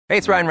Hey,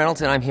 it's Ryan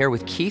Reynolds, and I'm here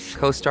with Keith,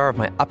 co-star of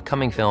my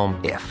upcoming film,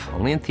 If,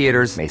 only in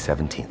theaters May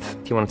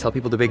 17th. Do you want to tell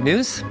people the big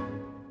news?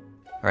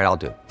 All right, I'll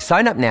do it.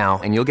 Sign up now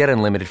and you'll get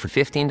unlimited for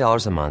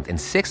 $15 a month and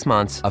 6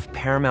 months of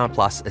Paramount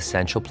Plus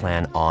Essential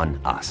Plan on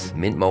us.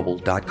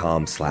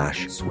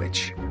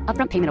 MintMobile.com/switch.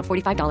 Upfront payment of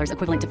 $45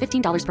 equivalent to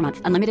 $15 per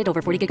month. Unlimited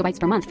over 40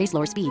 gigabytes per month. Face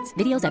lower speeds.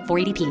 Videos at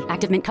 480p.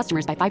 Active Mint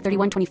customers by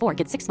 531.24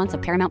 get 6 months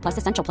of Paramount Plus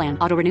Essential Plan.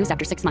 Auto renews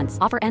after 6 months.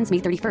 Offer ends May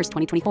 31st,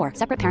 2024.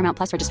 Separate Paramount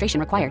Plus registration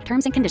required.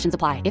 Terms and conditions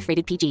apply if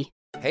rated PG.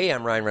 Hey,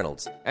 I'm Ryan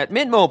Reynolds. At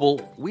Mint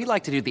Mobile, we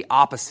like to do the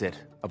opposite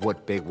of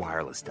what Big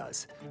Wireless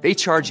does. They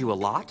charge you a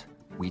lot.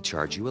 We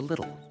charge you a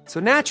little. So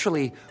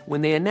naturally,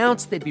 when they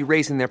announced they'd be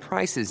raising their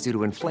prices due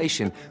to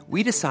inflation,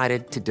 we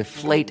decided to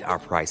deflate our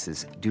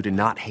prices due to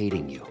not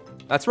hating you.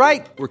 That's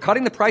right. We're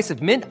cutting the price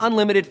of Mint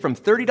Unlimited from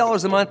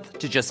 $30 a month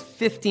to just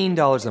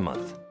 $15 a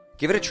month.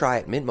 Give it a try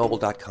at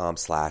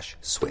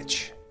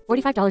mintmobile.com/switch.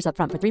 $45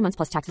 upfront for 3 months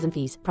plus taxes and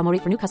fees. Promo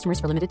rate for new customers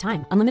for limited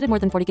time. Unlimited more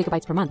than 40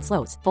 gigabytes per month.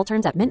 Slows full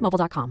terms at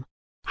mintmobile.com.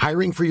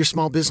 Hiring for your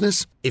small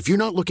business? If you're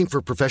not looking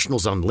for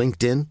professionals on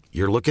LinkedIn,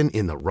 you're looking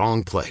in the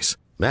wrong place.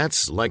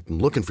 That's like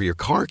looking for your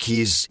car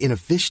keys in a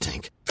fish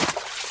tank.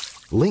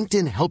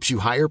 LinkedIn helps you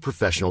hire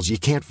professionals you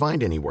can't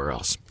find anywhere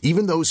else,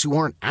 even those who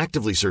aren't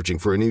actively searching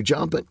for a new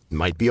job but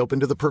might be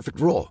open to the perfect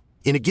role.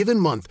 In a given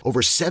month,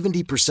 over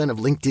 70% of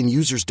LinkedIn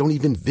users don't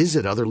even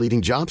visit other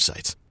leading job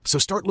sites. So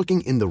start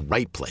looking in the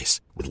right place.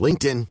 With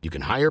LinkedIn, you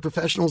can hire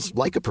professionals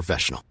like a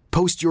professional.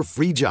 Post your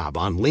free job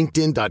on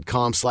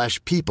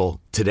linkedin.com/people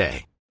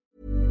today.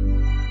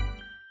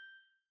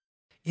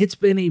 It's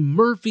been a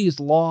Murphy's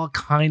Law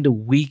kind of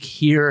week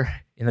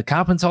here in the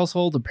Coppins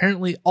household,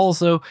 apparently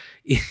also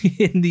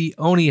in the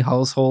Oni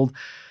household.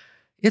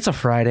 It's a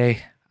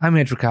Friday. I'm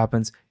Andrew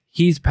Coppins.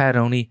 He's Pat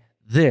Oni.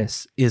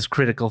 This is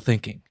Critical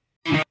Thinking.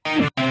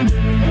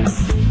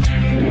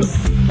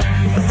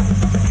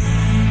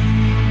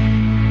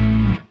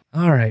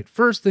 All right,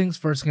 first things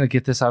first, I'm going to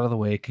get this out of the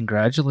way.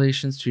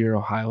 Congratulations to your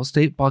Ohio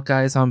State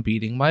Buckeyes on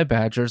beating my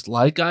Badgers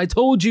like I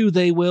told you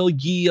they will,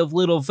 ye of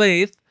little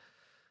faith.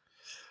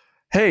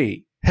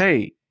 Hey,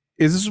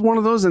 is this one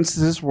of those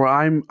instances where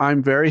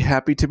I'm very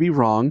happy to be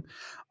wrong?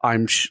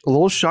 I'm a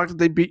little shocked that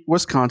they beat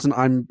Wisconsin.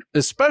 I'm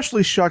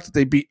especially shocked that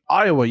they beat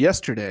Iowa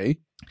yesterday.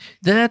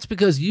 That's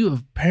because you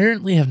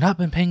apparently have not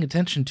been paying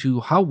attention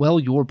to how well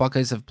your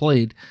Buckeyes have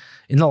played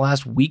in the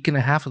last week and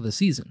a half of the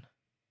season.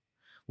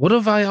 What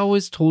have I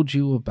always told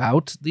you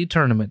about the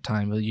tournament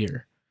time of the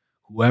year?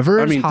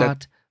 Whoever is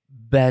hot,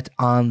 bet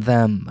on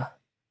them.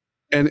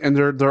 And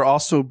they're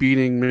also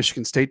beating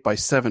Michigan State by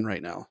 7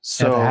 right now.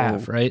 So at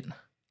half, right?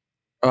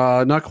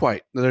 Not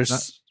quite.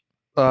 There's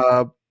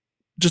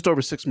just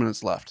over 6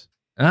 minutes left.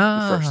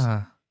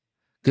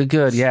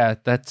 Good. Yeah,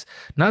 that's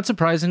not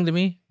surprising to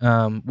me.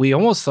 We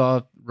almost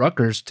saw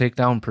Rutgers take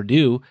down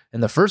Purdue in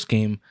the first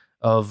game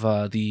of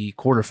the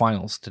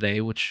quarterfinals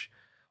today, which,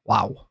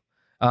 wow.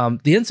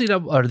 The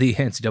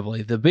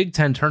NCAA, the Big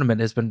Ten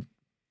tournament has been,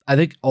 I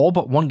think, all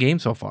but one game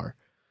so far.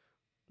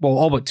 Well,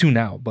 all but two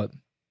now, but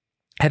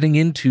heading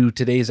into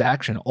today's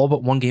action, all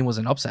but one game was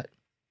an upset.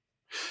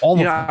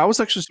 I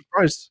was actually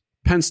surprised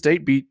Penn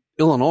State beat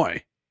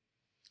Illinois.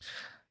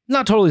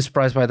 Not totally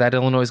surprised by that.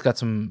 Illinois has got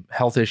some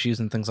health issues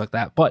and things like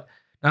that. But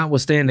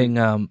notwithstanding,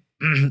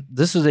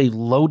 this is a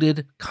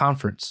loaded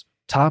conference,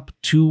 top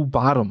to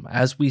bottom,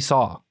 as we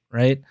saw,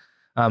 right?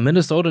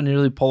 Minnesota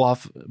nearly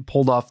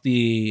pulled off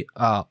the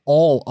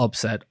all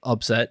upset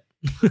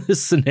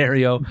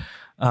scenario.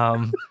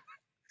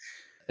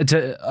 It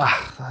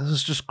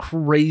was just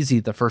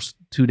crazy the first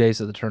 2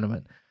 days of the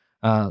tournament.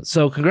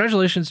 So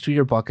congratulations to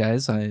your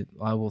Buckeyes. I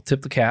will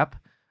tip the cap.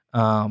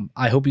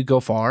 I hope you go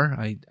far.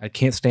 I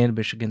can't stand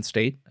Michigan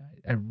State.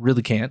 I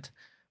really can't,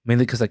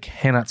 mainly because I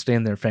cannot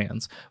stand their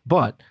fans.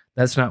 But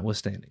that's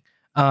notwithstanding.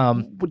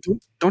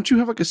 Don't you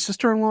have like a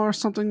sister-in-law or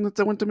something that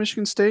went to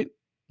Michigan State?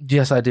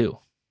 Yes, I do.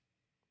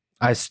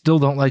 I still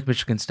don't like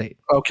Michigan State.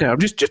 Okay, I'm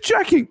just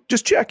checking.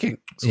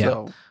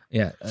 So.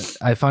 Yeah,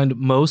 I find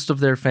most of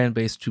their fan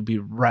base to be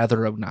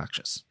rather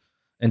obnoxious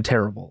and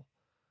terrible.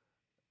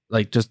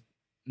 Like, just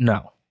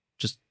no.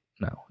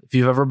 If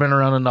you've ever been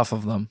around enough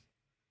of them,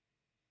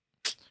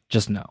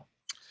 just no.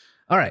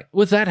 All right,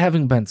 with that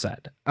having been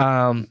said,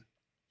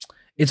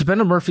 it's been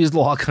a Murphy's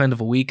Law kind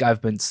of a week.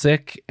 I've been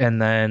sick, and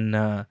then,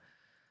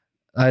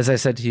 as I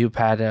said to you,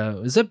 Pat,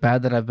 is it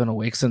bad that I've been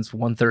awake since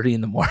 1:30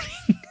 in the morning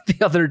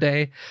the other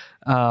day?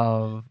 It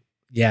was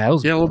a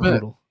little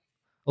brutal.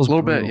 A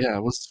little bit, yeah.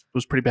 It was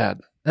pretty bad.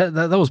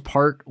 That was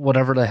part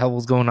whatever the hell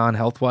was going on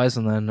health wise,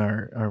 and then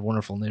our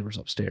wonderful neighbors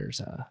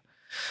upstairs.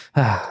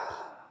 But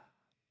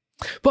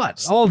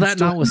all that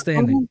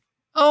notwithstanding,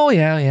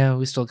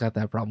 we still got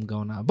that problem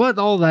going on. But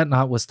all that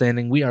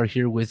notwithstanding, we are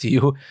here with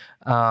you,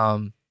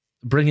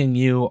 bringing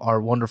you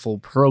our wonderful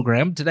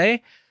program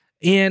today.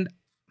 And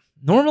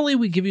normally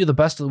we give you the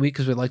best of the week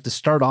because we like to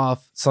start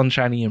off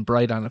sunshiny and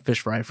bright on a Fish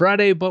Fry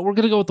Friday, but we're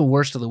going to go with the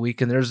worst of the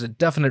week, and there's a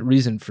definite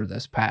reason for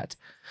this, Pat.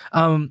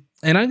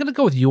 And I'm going to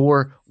go with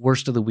your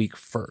worst of the week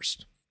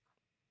first.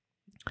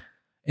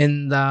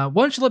 And why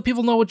don't you let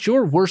people know what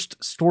your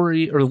worst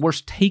story or the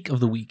worst take of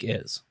the week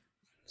is?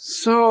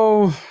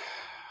 So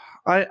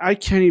I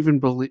can't even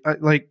believe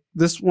like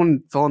this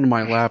one fell into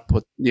my lap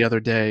the other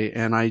day,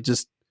 and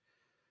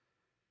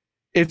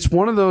it's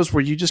one of those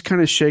where you just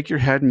kind of shake your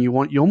head and you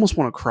almost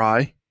want to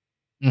cry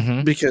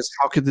because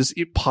how could this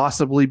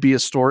possibly be a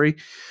story?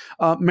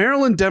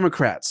 Maryland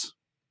Democrats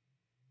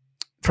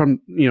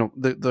from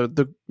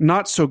the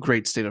not so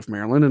great state of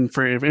Maryland, and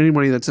for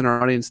anybody that's in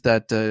our audience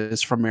that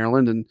is from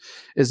Maryland and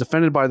is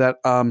offended by that,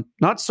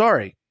 not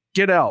sorry,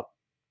 get out,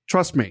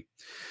 trust me.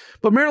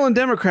 But Maryland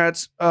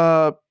Democrats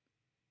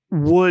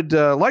would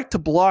like to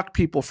block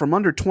people from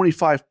under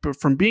 25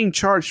 from being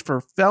charged for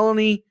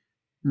felony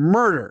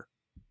murder.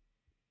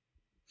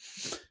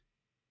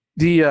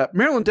 The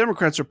Maryland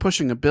Democrats are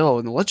pushing a bill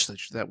in the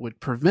legislature that would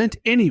prevent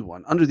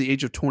anyone under the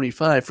age of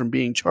 25 from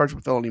being charged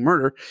with felony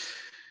murder.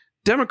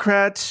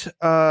 Democrat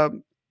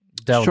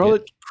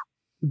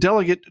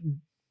Delegate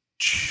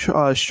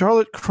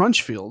Charlotte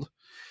Crunchfield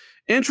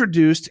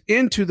introduced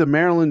into the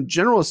Maryland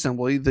General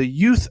Assembly the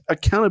Youth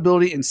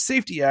Accountability and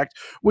Safety Act,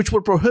 which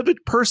would prohibit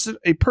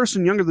a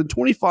person younger than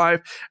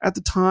 25 at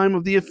the time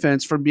of the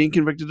offense from being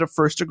convicted of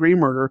first-degree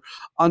murder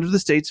under the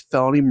state's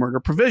felony murder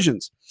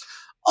provisions.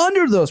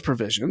 Under those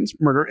provisions,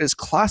 murder is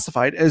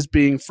classified as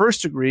being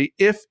first degree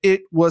if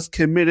it was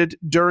committed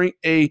during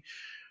a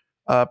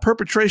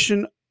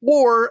perpetration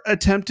or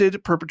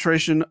attempted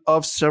perpetration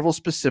of several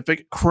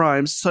specific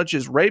crimes such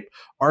as rape,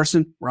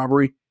 arson,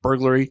 robbery,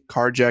 burglary,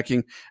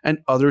 carjacking, and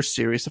other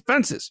serious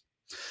offenses.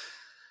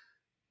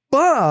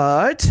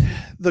 But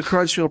the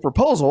Crunchfield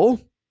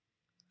proposal,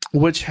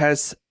 which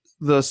has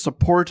the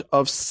support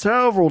of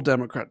several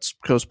Democrats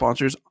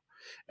co-sponsors,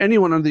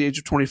 anyone under the age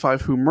of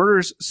 25 who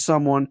murders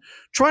someone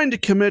trying to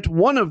commit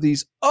one of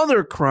these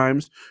other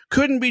crimes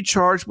couldn't be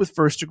charged with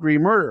first-degree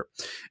murder,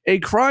 a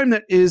crime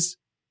that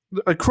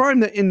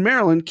in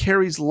Maryland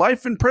carries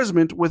life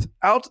imprisonment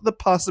without the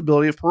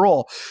possibility of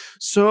parole.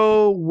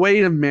 So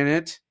wait a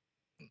minute.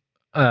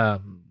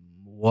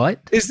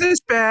 What? Is this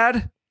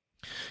bad?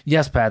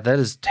 Yes, Pat. That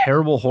is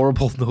terrible,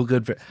 horrible, no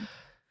good.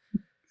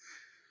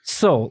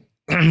 So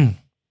I'm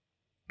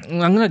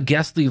going to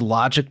guess the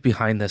logic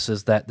behind this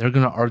is that they're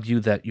going to argue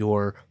that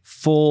your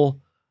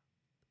full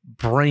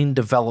brain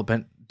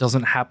development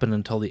doesn't happen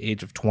until the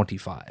age of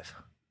 25.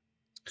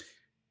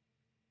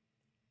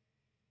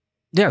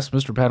 Yes,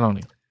 Mr.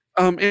 Padoni.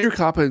 Andrew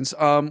Coppins,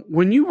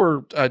 when you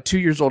were 2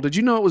 years old, did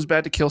you know it was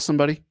bad to kill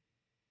somebody?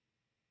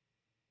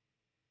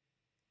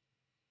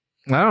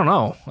 I don't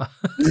know.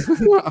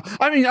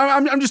 I mean,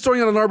 I'm just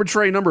throwing out an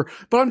arbitrary number,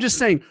 but I'm just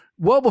saying,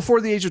 well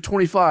before the age of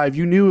 25,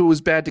 you knew it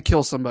was bad to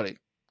kill somebody.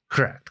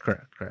 Correct.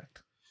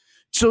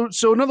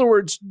 So in other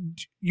words,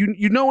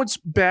 you know it's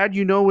bad,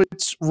 you know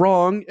it's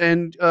wrong,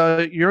 and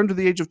you're under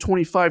the age of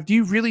 25. Do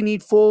you really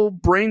need full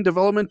brain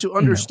development to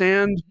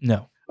understand?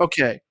 No.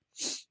 Okay.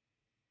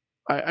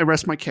 I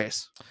rest my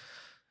case.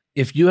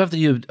 If you have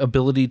the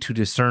ability to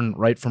discern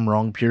right from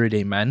wrong, period,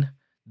 amen,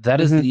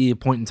 that is the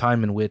point in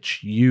time in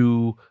which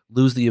you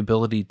lose the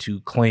ability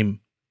to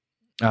claim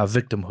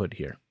victimhood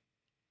here.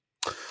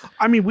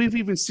 I mean, we've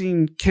even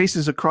seen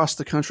cases across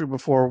the country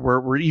before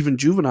where even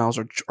juveniles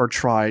are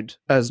tried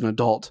as an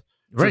adult.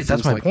 Right,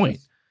 that's my point.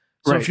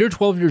 So if you're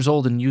 12 years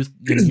old and you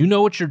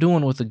know what you're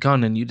doing with a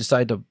gun and you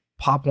decide to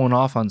pop one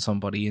off on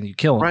somebody and you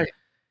kill them, right,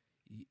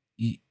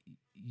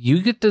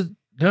 you get to...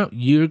 No,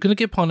 you're going to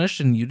get punished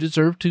and you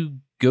deserve to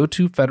go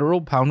to federal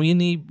pound me in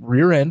the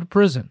rear end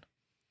prison.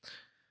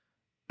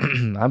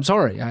 I'm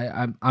sorry.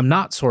 I'm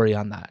not sorry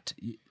on that.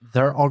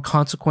 There are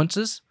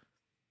consequences.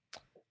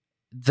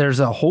 There's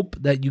a hope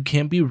that you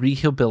can be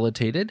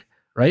rehabilitated,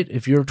 right?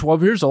 If you're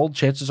 12 years old,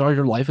 chances are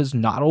your life is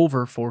not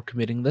over for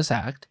committing this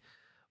act,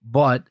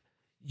 but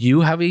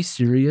you have a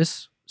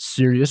serious,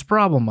 serious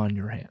problem on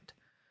your hand.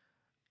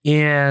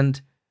 And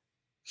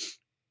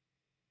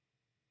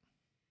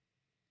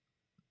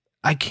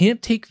I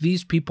can't take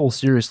these people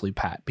seriously,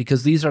 Pat,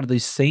 because these are the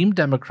same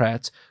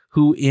Democrats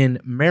who in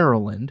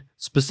Maryland,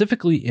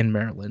 specifically in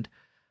Maryland,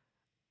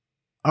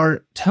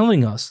 are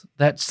telling us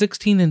that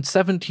 16 and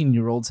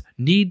 17-year-olds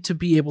need to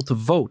be able to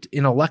vote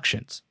in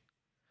elections.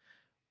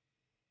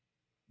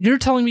 You're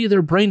telling me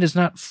their brain is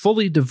not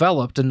fully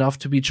developed enough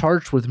to be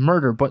charged with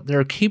murder, but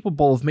they're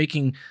capable of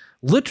making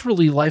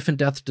literally life and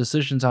death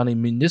decisions on a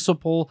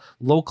municipal,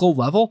 local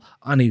level,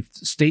 on a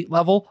state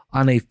level,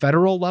 on a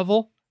federal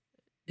level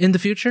in the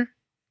future?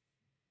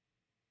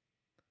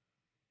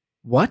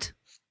 What?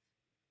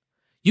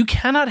 You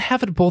cannot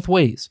have it both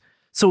ways.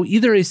 So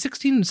either a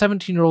 16 and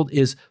 17-year-old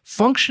is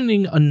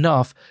functioning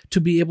enough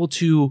to be able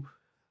to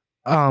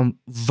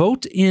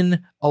vote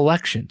in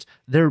elections.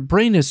 Their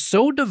brain is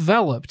so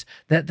developed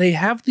that they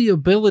have the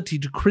ability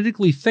to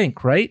critically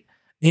think, right?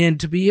 And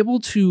to be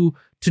able to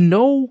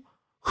know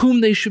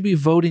whom they should be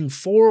voting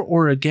for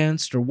or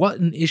against, or what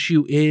an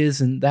issue is,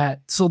 and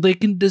that, so they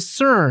can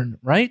discern,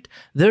 right?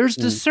 There's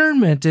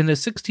discernment in a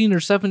 16 or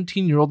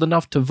 17-year-old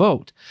enough to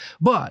vote,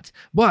 but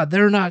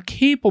they're not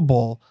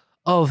capable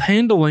of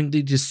handling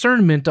the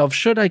discernment of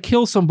should I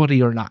kill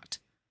somebody or not.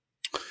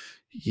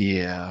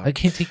 Yeah. I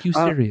can't take you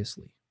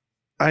seriously.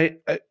 I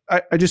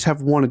just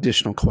have one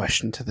additional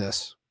question to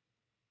this.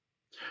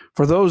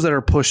 for those that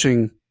are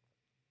pushing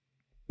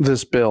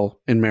this bill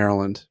in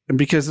Maryland, and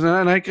because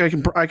and I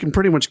can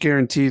pretty much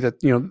guarantee that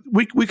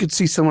we could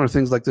see similar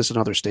things like this in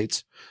other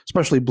states,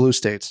 especially blue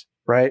states,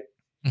 right?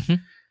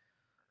 Mm-hmm.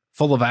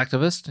 Full of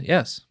activists,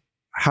 yes.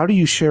 How do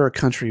you share a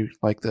country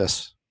like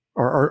this,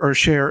 or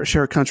share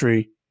a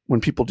country when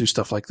people do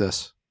stuff like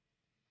this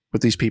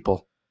with these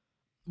people?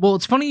 Well,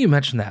 it's funny you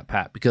mentioned that,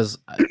 Pat, because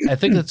I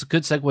think that's a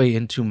good segue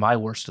into my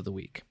worst of the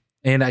week,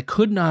 and I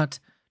could not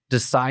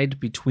decide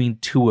between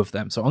two of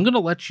them. So I'm going to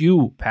let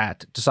you,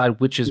 Pat, decide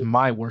which is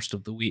my worst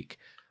of the week.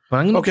 But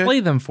I'm going to play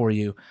them for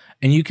you,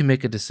 and you can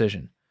make a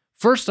decision.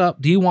 First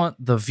up, do you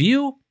want The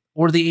View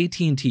or the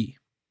AT&T?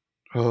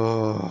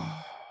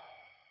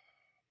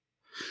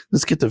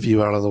 Let's get The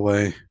View out of the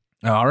way.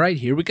 All right,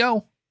 here we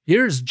go.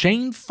 Here's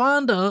Jane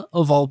Fonda,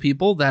 of all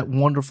people, that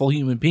wonderful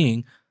human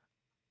being,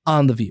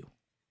 on The View.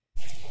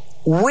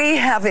 We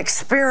have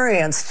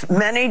experienced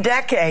many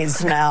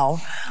decades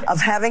now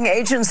of having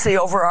agency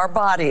over our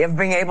body, of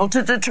being able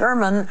to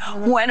determine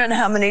when and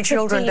how many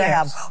children to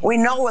have. We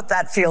know what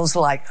that feels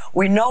like.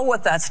 We know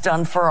what that's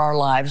done for our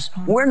lives.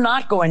 We're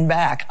not going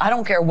back. I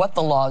don't care what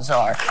the laws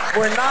are.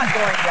 We're not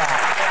going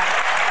back.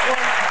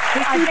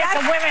 I think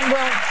the women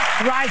will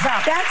rise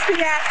up. That's the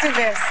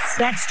activist.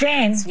 That's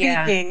Jane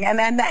speaking,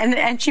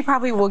 and she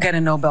probably will get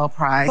a Nobel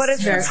Prize. But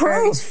it's the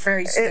truth.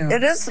 Very soon.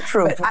 It is the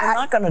truth. We're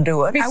not going to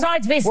do it.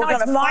 Besides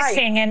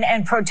marching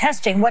and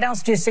protesting, what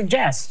else do you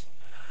suggest?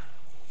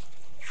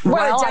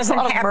 Well, it doesn't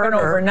happen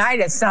overnight.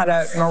 It's not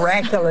a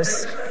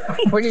miraculous.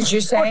 What did you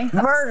say?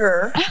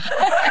 Murder.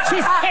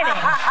 She's kidding.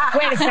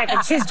 Wait a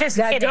second. She's just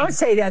kidding. Don't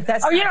say that.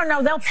 That's you don't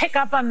know. They'll pick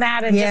up on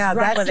that and just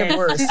run with it. The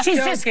worst. She's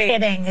just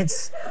kidding.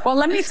 Well,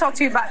 let me talk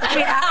to you about.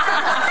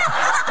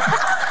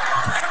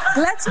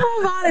 Let's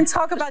move on and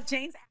talk about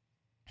Jane's.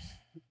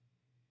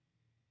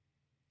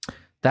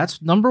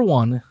 That's number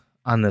one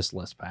on this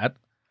list, Pat.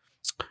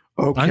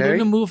 Okay. I'm going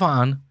to move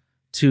on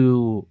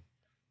to.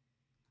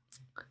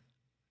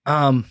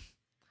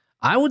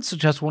 I would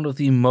suggest one of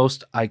the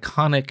most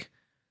iconic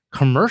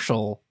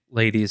commercial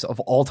ladies of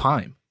all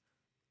time,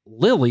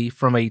 Lily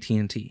from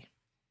AT&T.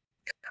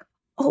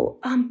 Oh,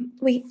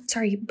 wait,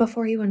 sorry.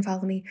 Before you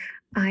unfollow me,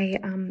 I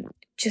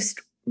just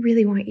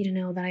really want you to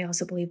know that I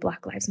also believe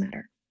Black Lives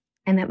Matter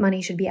and that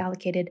money should be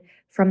allocated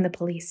from the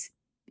police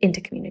into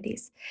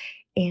communities.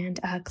 And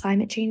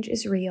climate change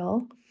is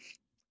real.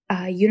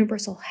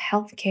 Universal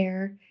health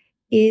care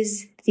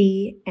is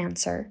the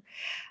answer.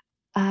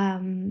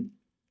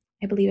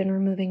 I believe in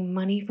removing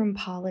money from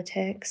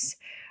politics.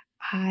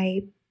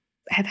 I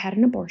have had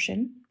an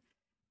abortion.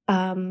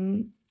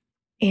 And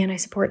I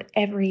support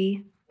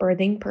every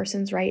birthing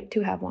person's right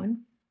to have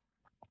one.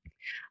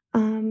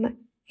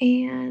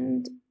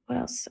 And what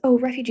else? Oh,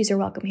 refugees are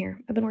welcome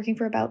here. I've been working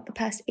for about the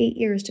past 8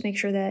 years to make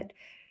sure that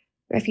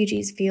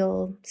refugees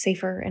feel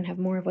safer and have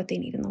more of what they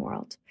need in the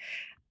world.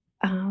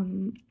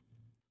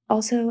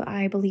 Also,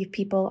 I believe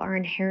people are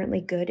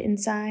inherently good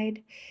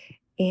inside.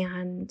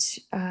 And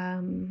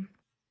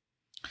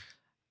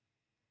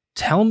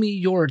tell me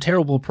you're a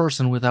terrible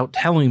person without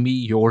telling me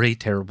you're a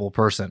terrible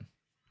person.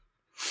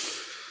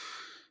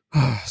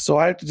 So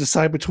I have to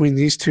decide between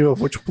these two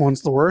of which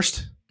one's the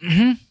worst?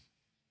 Mm-hmm.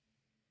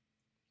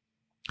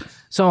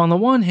 So on the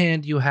one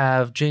hand, you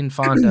have Jane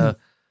Fonda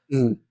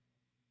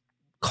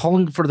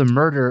calling for the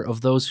murder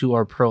of those who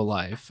are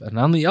pro-life. And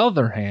on the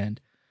other hand,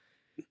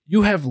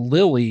 you have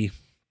Lily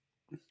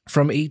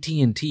from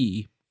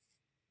AT&T.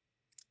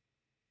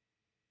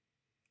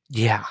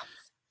 Yeah.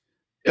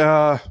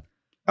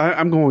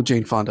 I'm going with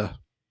Jane Fonda.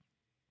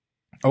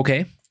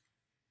 Okay.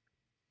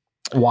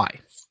 Why?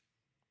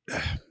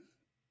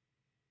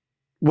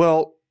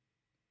 Well,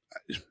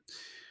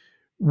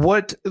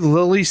 what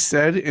Lily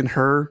said in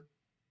her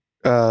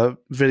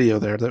video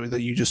there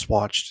that you just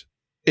watched,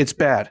 it's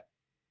bad.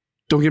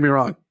 Don't get me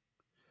wrong.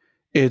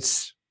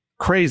 It's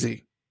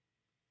crazy.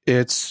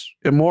 It's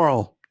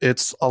immoral.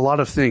 It's a lot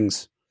of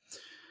things.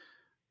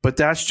 But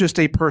that's just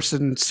a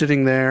person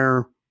sitting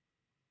there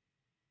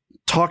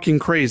talking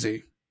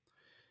crazy.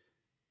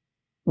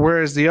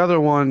 Whereas the other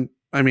one,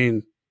 I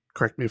mean,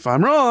 correct me if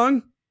I'm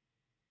wrong,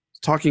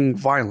 talking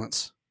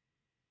violence.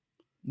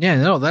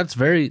 Yeah, no, that's a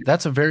very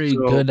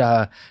good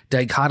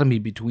dichotomy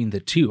between the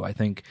two. I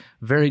think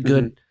very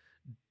good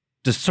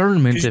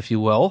discernment, if you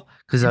will,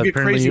 because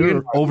apparently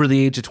you're over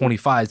the age of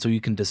 25, so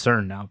you can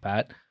discern now,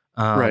 Pat.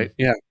 Right?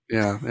 Yeah.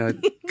 Yeah.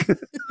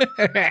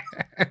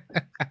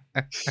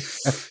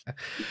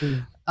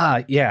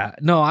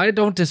 No, I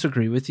don't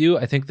disagree with you.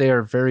 I think they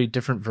are very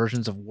different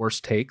versions of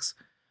worst takes.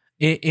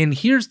 And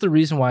here's the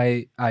reason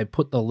why I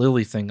put the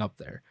Lily thing up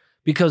there.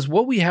 Because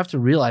what we have to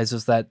realize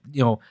is that,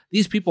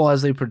 these people,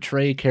 as they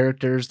portray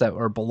characters that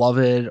are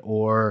beloved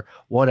or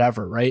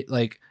whatever, right?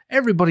 Like,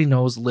 everybody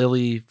knows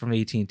Lily from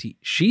AT&T.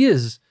 She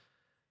is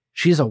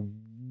a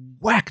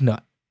whack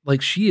nut.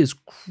 Like, she is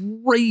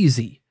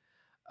crazy.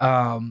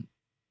 And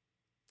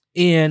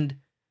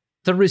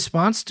the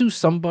response to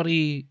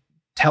somebody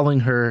telling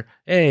her,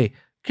 hey,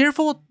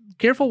 careful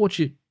what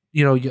you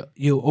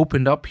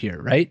opened up here,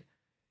 right?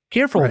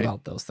 Careful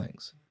about those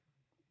things.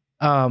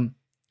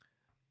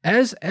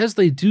 as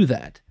they do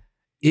that,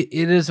 it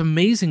is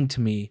amazing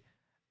to me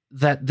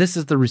that this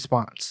is the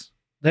response.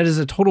 That is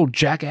a total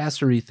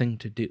jackassery thing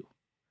to do.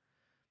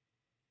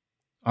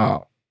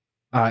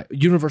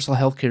 Universal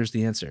healthcare is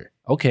the answer.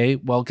 Okay,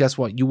 well, guess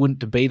what? You wouldn't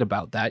debate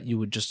about that. You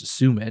would just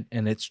assume it,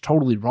 and it's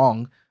totally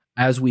wrong,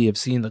 as we have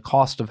seen the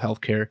cost of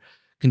healthcare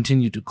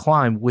continue to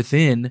climb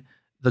within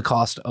the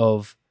cost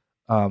of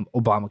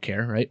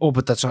Obamacare, right? Oh,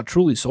 but that's not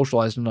truly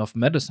socialized enough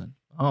medicine.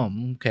 Oh,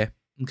 okay.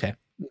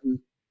 Mm-hmm.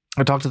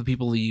 I talked to the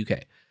people of the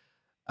UK.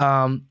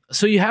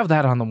 So you have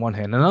that on the one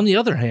hand. And on the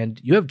other hand,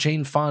 you have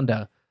Jane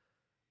Fonda.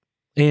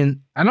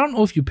 And I don't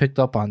know if you picked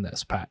up on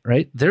this, Pat,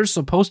 right? There's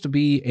supposed to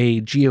be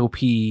a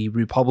GOP,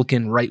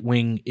 Republican,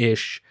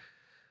 right-wing-ish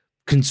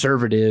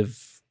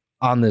conservative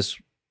on this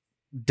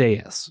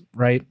dais,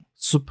 right?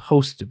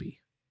 Supposed to be.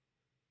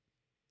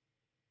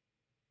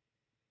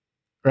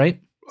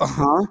 Right?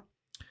 Uh-huh.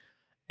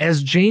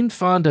 As Jane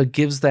Fonda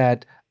gives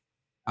that,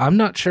 I'm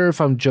not sure if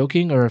I'm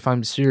joking or if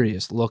I'm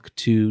serious, look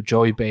to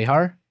Joey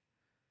Behar.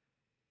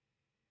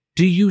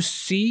 Did you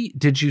see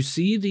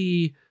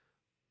the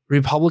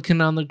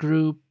Republican on the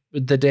group,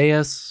 the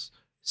dais,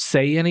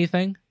 say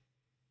anything?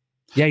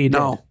 Yeah, you did.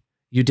 No.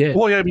 You did.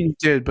 Well, yeah, I mean, you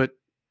did, but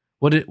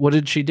what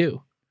did she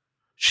do?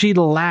 She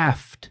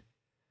laughed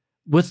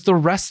with the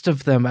rest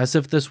of them as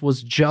if this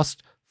was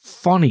just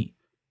funny.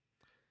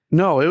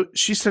 No,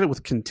 she said it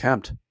with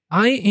contempt.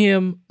 I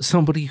am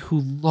somebody who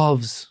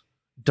loves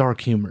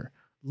dark humor,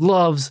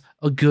 loves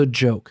a good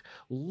joke,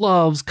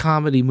 loves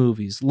comedy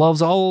movies,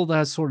 loves all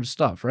that sort of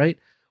stuff, right?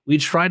 We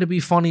try to be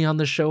funny on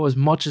the show as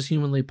much as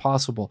humanly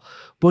possible.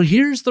 But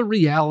here's the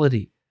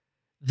reality.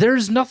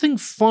 There's nothing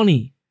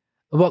funny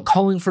about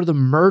calling for the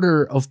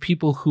murder of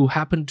people who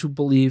happen to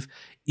believe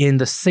in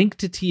the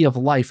sanctity of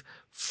life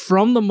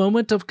from the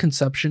moment of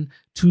conception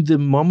to the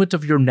moment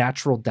of your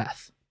natural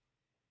death.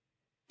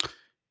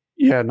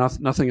 Yeah,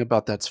 nothing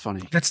about that's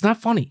funny. That's not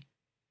funny.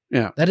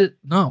 Yeah.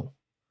 No.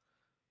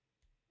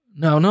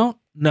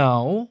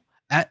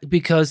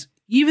 Because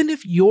even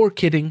if you're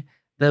kidding,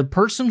 the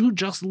person who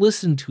just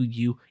listened to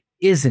you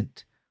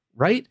isn't,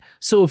 right?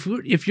 So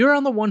if you're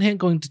on the one hand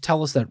going to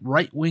tell us that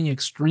right-wing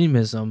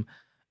extremism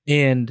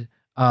and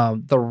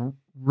the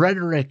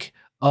rhetoric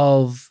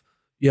of,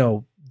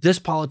 this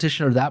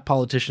politician or that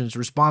politician is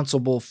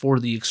responsible for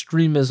the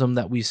extremism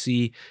that we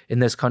see in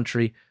this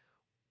country,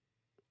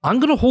 I'm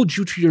going to hold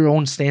you to your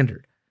own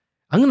standard.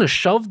 I'm going to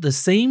shove the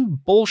same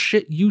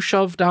bullshit you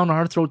shove down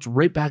our throats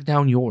right back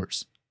down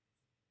yours.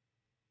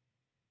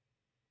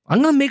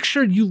 I'm going to make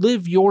sure you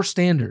live your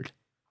standard.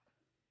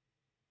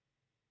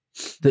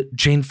 That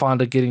Jane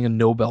Fonda getting a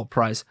Nobel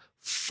Prize.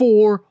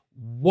 For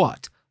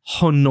what?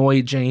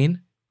 Hanoi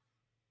Jane?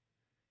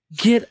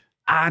 Get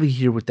out of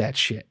here with that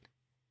shit.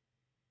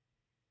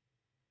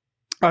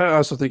 I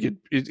also think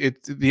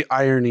the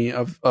irony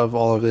of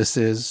all of this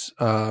is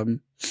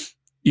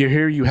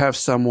you have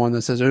someone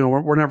that says,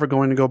 we're never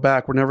going to go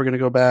back. We're never going to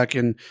go back.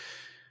 And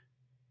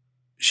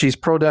she's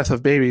pro-death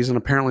of babies and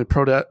apparently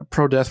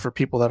pro-death for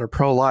people that are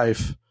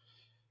pro-life.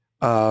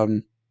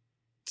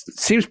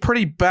 Seems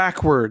pretty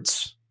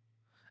backwards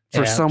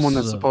for someone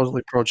that's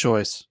supposedly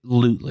pro-choice.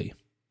 Absolutely.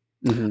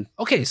 Mm-hmm.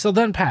 Okay, so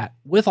then, Pat,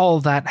 with all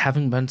of that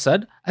having been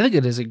said, I think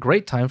it is a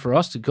great time for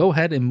us to go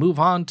ahead and move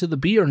on to the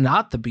be or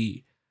not the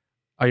be.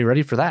 Are you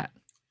ready for that?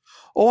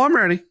 Oh, I'm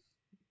ready.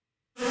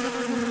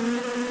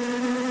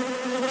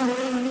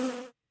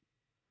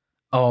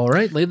 All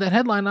right, lay that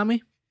headline on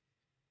me.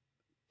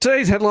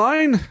 Today's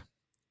headline: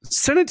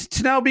 Senate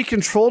to now be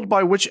controlled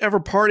by whichever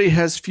party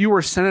has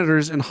fewer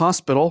senators in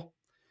hospital.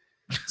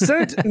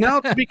 Senate now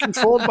to be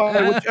controlled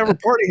by whichever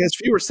party has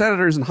fewer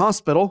senators in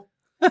hospital.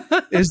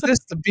 Is this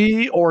the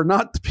be or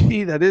not the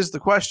be? That is the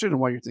question.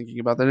 And while you're thinking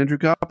about that, Andrew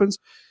Coppins,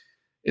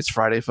 it's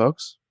Friday,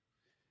 folks.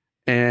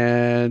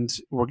 And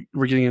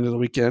we're getting into the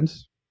weekend.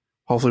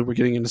 Hopefully we're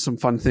getting into some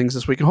fun things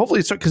this week. And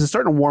hopefully because it's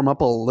starting to warm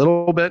up a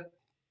little bit.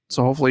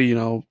 So hopefully,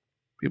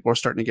 people are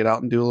starting to get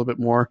out and do a little bit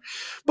more.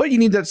 But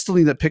you still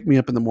need that pick me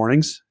up in the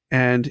mornings.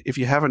 And if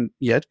you haven't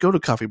yet, go to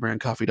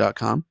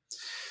coffeebrandcoffee.com.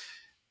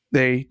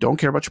 They don't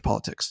care about your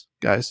politics,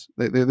 guys.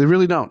 They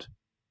really don't.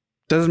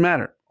 Doesn't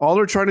matter. All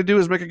they're trying to do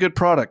is make a good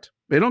product.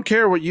 They don't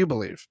care what you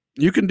believe.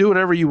 You can do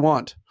whatever you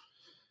want.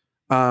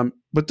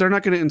 But they're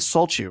not going to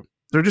insult you.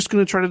 They're just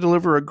going to try to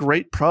deliver a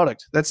great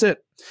product. That's it.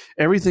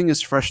 Everything is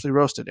freshly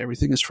roasted.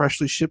 Everything is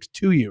freshly shipped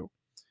to you.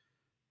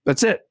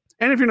 That's it.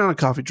 And if you're not a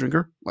coffee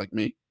drinker like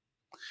me,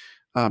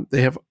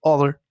 they have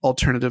other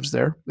alternatives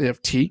there. They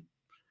have tea.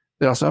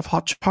 They also have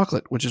hot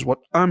chocolate, which is what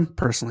I'm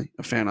personally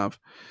a fan of.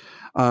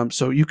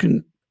 So you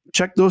can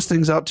check those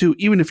things out too,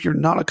 even if you're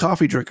not a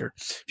coffee drinker.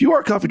 If you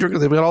are a coffee drinker,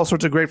 they've got all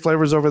sorts of great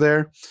flavors over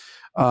there.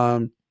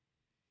 I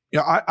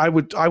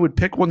would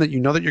pick one that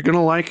that you're going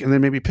to like, and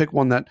then maybe pick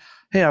one that,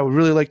 hey, I would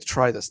really like to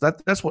try this.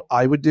 That's what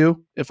I would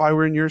do if I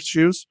were in your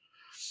shoes.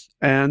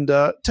 And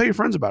tell your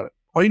friends about it.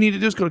 All you need to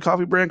do is go to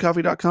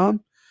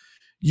coffeebrandcoffee.com.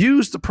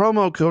 Use the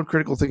promo code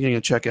Critical Thinking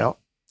at checkout.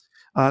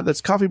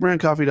 That's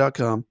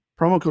coffeebrandcoffee.com.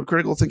 Promo code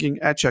Critical Thinking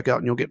at checkout,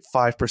 and you'll get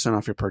 5%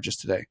 off your purchase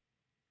today.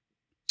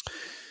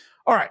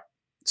 All right.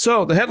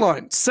 So the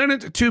headline,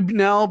 Senate to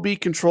now be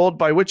controlled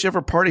by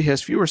whichever party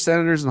has fewer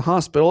senators in the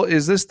hospital.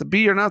 Is this the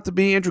B or not the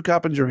B? Andrew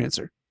Coppins, your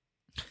answer.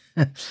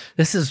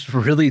 This is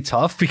really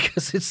tough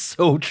because it's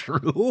so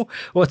true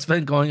what's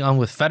been going on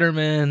with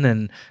Fetterman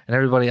and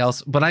everybody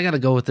else. But I got to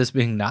go with this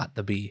being not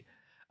the B.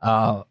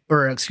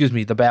 Or excuse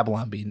me, the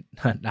Babylon B.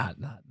 Not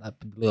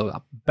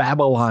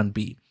Babylon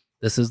B.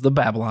 This is the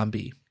Babylon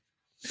B.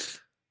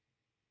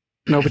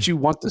 No, but you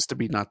want this to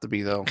be not the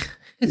B, though.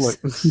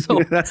 So,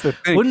 that's the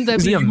thing. Wouldn't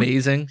that be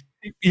amazing?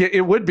 Yeah,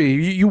 it would be.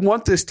 You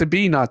want this to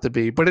be not the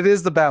B, but it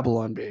is the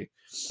Babylon B.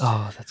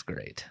 Oh, that's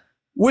great.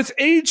 With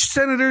aged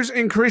senators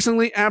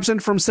increasingly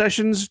absent from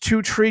sessions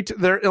to treat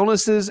their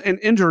illnesses and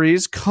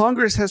injuries,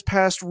 Congress has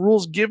passed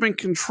rules giving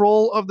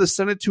control of the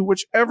Senate to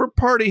whichever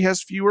party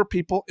has fewer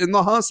people in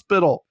the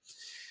hospital.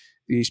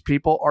 These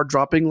people are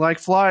dropping like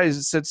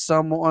flies, said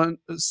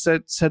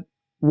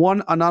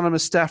one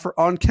anonymous staffer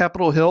on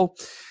Capitol Hill.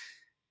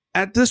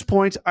 At this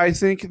point, I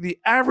think the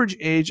average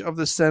age of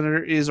the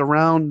senator is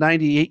around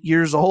 98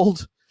 years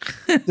old.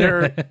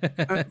 Their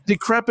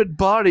decrepit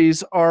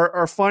bodies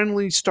are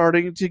finally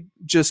starting to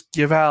just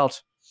give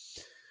out.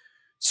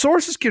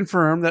 Sources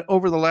confirm that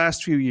over the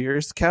last few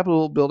years, the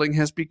Capitol building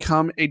has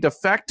become a de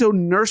facto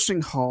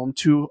nursing home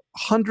to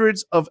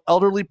hundreds of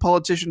elderly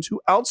politicians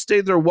who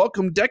outstayed their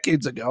welcome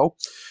decades ago.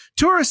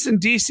 Tourists in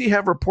D.C.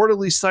 have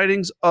reportedly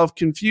sightings of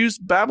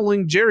confused,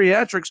 babbling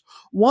geriatrics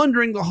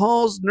wandering the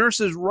halls,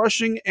 nurses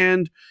rushing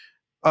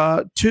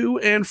to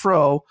and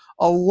fro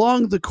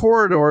along the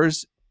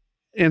corridors,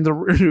 and the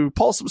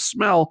repulsive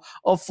smell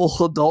of full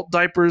adult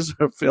diapers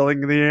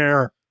filling the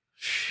air.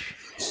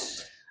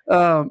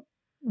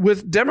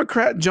 With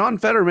Democrat John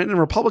Fetterman and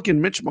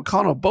Republican Mitch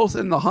McConnell both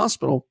in the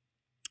hospital,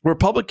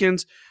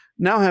 Republicans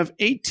now have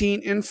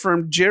 18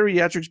 infirm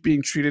geriatrics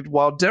being treated,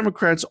 while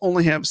Democrats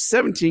only have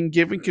 17,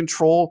 giving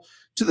control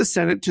to the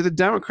Senate to the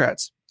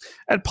Democrats.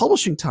 At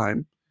publishing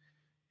time,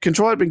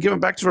 control had been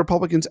given back to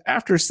Republicans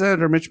after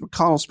Senator Mitch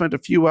McConnell spent a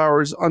few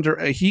hours under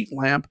a heat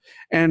lamp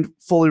and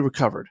fully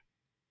recovered.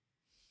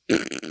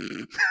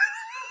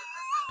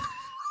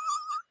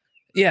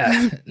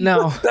 Yeah,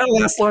 no. That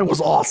last line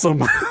was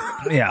awesome.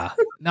 Yeah.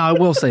 Now, I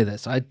will say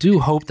this. I do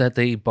hope that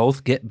they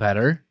both get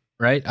better,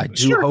 right? I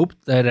do hope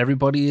that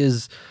everybody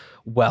is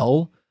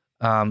well.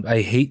 I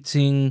hate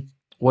seeing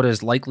what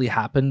has likely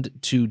happened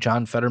to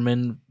John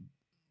Fetterman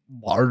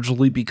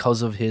largely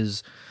because of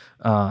his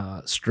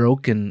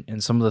stroke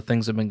and some of the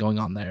things that have been going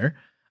on there.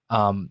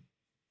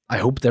 I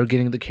hope they're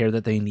getting the care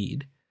that they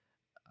need.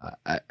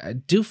 I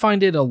do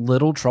find it a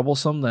little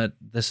troublesome that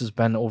this has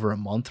been over a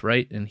month,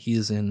 right? And he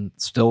is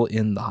still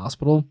in the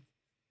hospital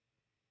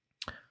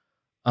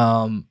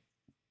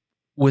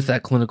with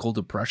that clinical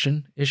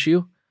depression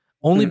issue,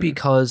 only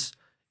because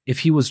if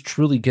he was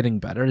truly getting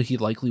better, he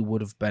likely would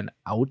have been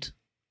out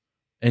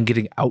and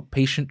getting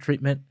outpatient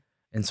treatment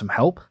and some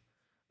help.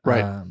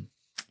 Right.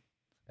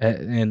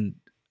 And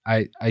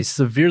I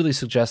severely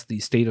suggest the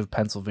state of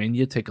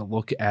Pennsylvania take a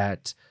look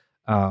at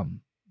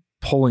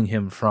pulling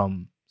him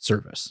from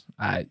service.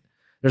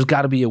 There's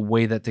got to be a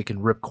way that they can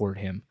ripcord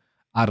him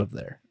out of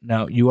there.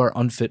 Now, you are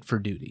unfit for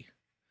duty.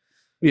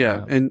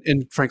 Yeah, and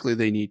frankly,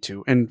 they need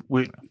to. And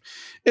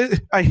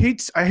I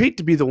hate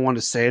to be the one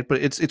to say it, but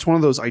it's one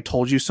of those "I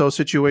told you so"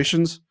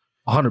 situations.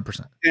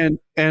 100%.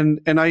 And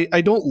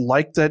I don't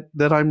like that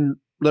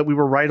we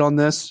were right on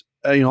this.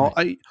 Right.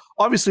 I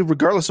obviously,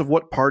 regardless of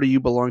what party you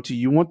belong to,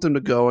 you want them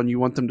to go and you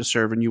want them to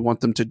serve and you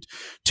want them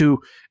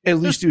to at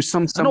least do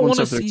some semblance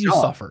of their job. I don't want to see you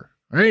suffer.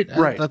 Right.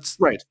 Right. That's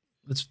right.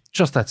 It's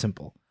just that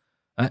simple.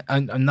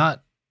 I'm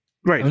not.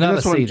 Right. I'm not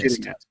that's a what sadist.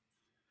 I'm getting at.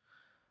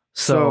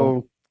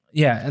 So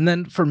yeah, and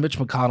then for Mitch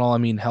McConnell, I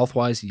mean, health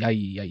wise,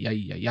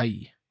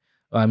 yay.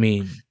 I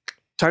mean,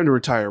 time to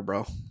retire,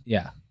 bro.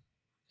 Yeah.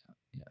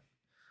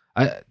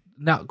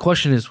 Now,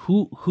 question is,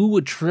 who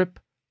would trip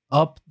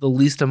up the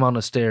least amount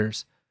of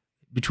stairs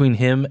between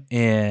him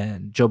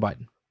and Joe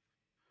Biden?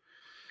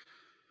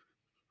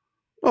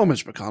 Oh,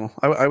 Mitch McConnell.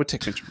 I would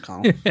take Mitch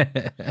McConnell.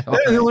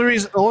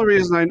 The only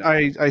reason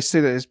I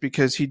say that is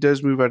because he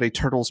does move at a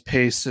turtle's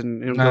pace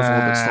and goes a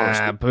little bit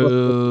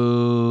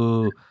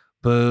slower.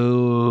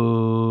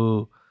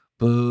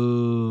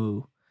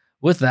 Boo.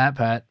 With that,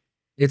 Pat,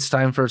 it's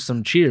time for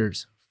some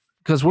cheers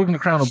because we're going to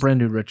crown a brand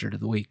new Richard of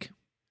the Week.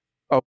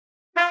 Oh.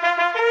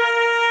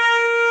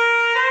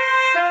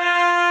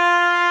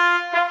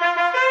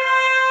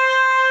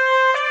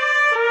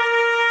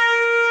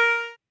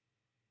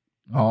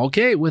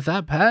 Okay, with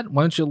that, Pat,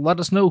 why don't you let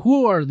us know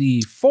who are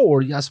the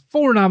four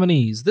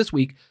nominees this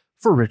week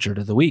for Richard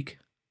of the Week?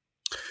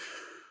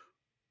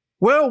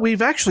 Well,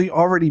 we've actually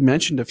already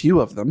mentioned a few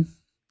of them.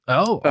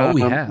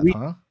 We have,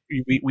 huh?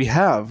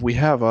 We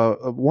have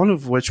one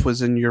of which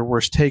was in your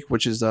worst take,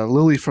 which is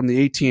Lily from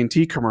the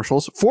AT&T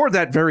commercials, for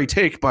that very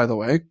take, by the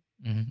way.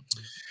 Mm-hmm.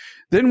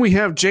 Then we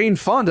have Jane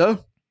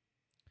Fonda.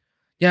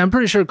 Yeah, I'm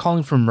pretty sure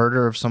calling for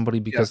murder of somebody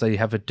because they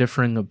have a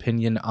differing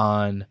opinion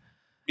on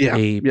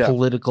a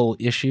political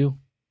issue.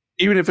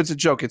 Even if it's a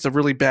joke, it's a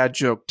really bad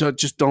joke.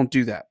 Just don't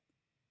do that.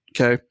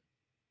 Okay.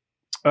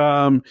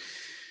 Then,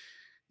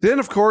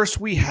 of course,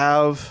 we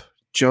have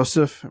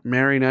Joseph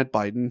Marionette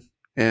Biden.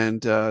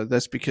 And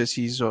that's because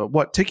he's,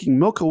 taking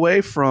milk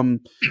away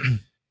from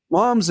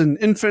moms and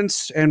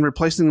infants and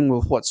replacing them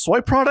with what,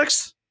 soy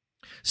products?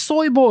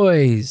 Soy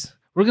boys.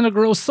 We're going to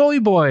grow soy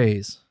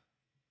boys.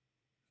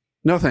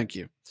 No, thank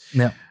you.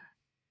 No.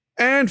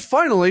 And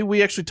finally,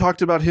 we actually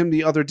talked about him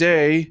the other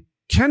day,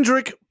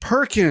 Kendrick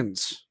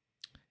Perkins.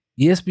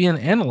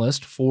 ESPN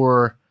analyst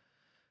for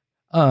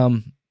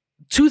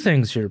two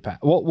things here, Pat.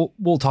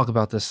 We'll talk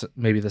about this,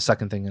 maybe the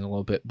second thing in a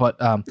little bit, but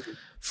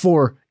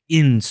for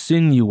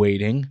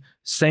insinuating,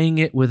 saying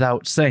it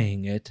without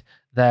saying it,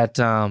 that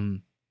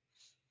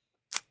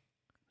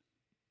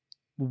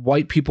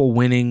white people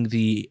winning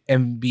the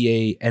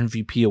NBA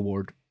MVP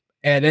award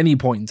at any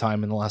point in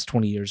time in the last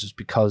 20 years is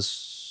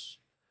because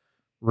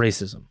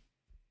racism.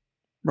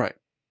 Right.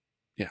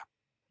 Yeah.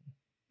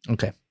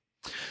 Okay.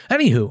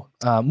 Anywho,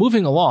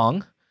 moving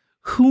along,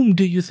 whom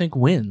do you think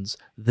wins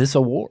this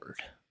award?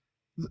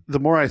 The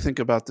more I think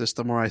about this,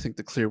 the more I think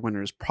the clear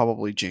winner is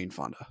probably Jane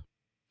Fonda.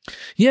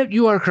 Yeah,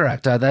 you are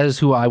correct. That is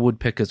who I would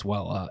pick as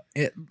well.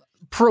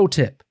 Pro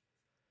tip.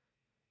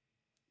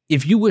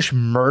 If you wish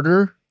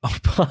murder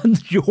upon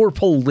your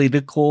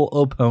political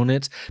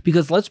opponents,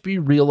 because let's be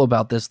real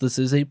about this, this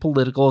is a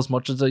political as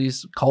much as a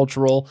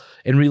cultural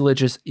and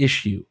religious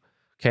issue,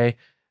 okay?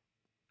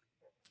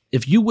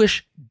 If you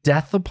wish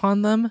death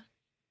upon them,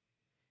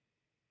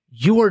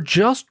 you are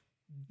just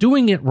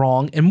doing it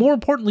wrong, and more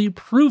importantly,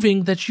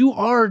 proving that you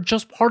are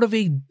just part of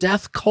a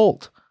death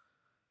cult.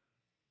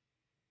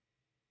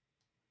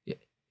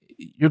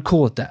 You're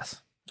cool with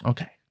death.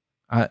 Okay.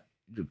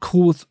 You're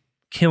cool with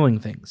killing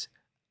things.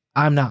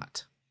 I'm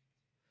not.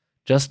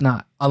 Just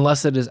not.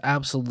 Unless it is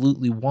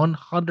absolutely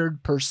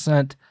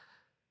 100%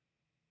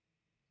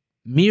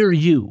 mere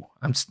you.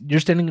 You're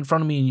standing in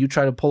front of me and you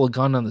try to pull a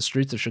gun on the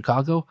streets of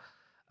Chicago.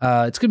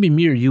 It's going to be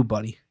mere you,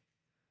 buddy.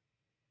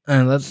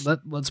 And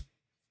let's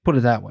put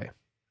it that way.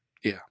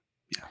 Yeah.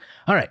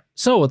 All right.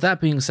 So with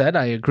that being said,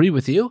 I agree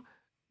with you.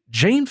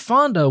 Jane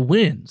Fonda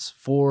wins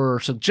for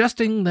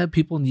suggesting that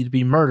people need to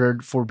be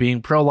murdered for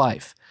being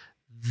pro-life.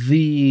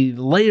 The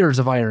layers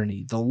of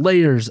irony, the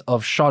layers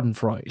of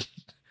schadenfreude.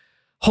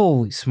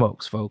 Holy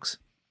smokes, folks.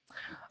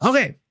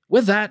 Okay,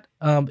 with that,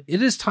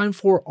 it is time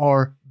for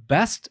our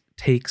best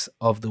takes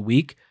of the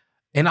week.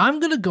 And I'm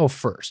going to go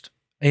first.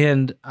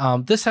 And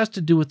this has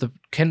to do with the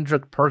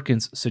Kendrick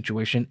Perkins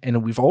situation.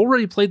 And we've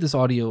already played this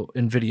audio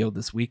and video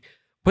this week,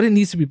 but it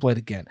needs to be played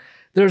again.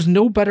 There's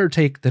no better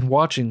take than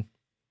watching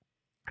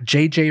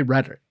JJ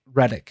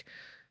Redick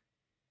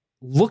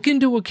look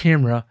into a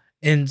camera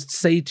and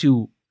say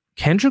to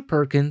Kendrick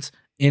Perkins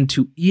and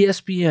to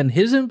ESPN,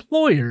 his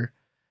employer,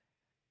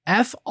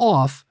 F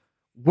off,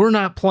 we're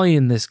not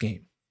playing this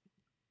game.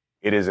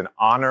 It is an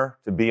honor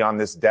to be on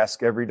this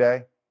desk every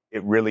day.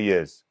 It really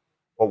is.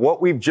 But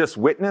what we've just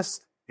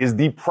witnessed is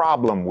the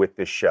problem with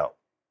this show,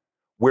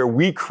 where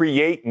we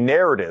create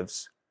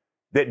narratives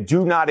that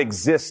do not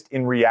exist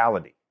in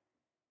reality.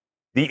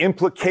 The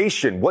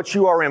implication, what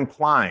you are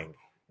implying,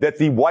 that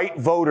the white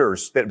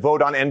voters that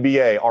vote on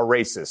NBA are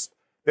racist,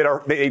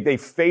 that they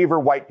favor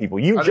white people.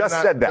 You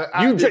just said that.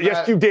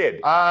 Yes, you did.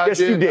 Yes,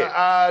 you did.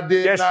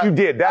 Yes, you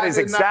did. That is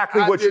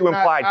exactly what you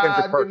implied,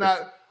 Kendrick Perkins.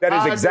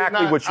 That is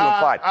exactly what you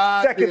implied.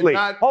 Secondly,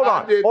 hold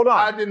on.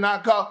 I did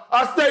not call.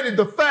 I stated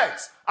the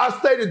facts.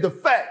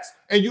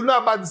 And you're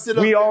not about to sit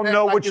up. We all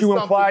know what you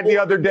implied the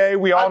other day.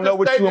 We all know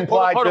what you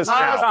implied just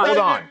now. Hold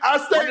on. I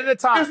stated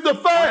it's the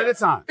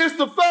facts. It's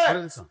the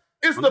facts.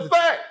 It's the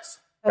facts.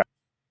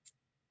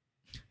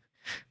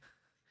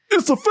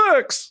 It's the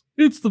facts.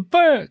 It's the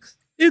facts.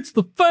 It's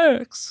the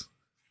facts.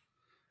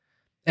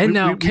 And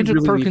now Kendrick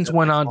really Perkins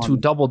went on to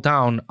double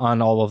down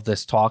on all of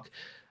this talk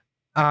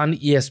on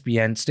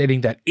ESPN,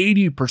 stating that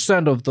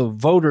 80% of the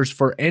voters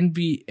for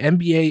NBA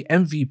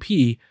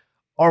MVP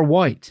are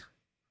white.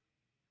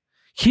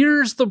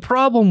 Here's the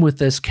problem with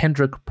this,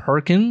 Kendrick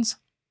Perkins.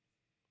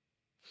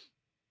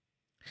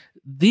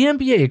 The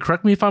NBA,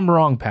 correct me if I'm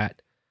wrong,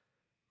 Pat,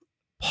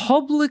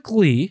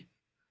 publicly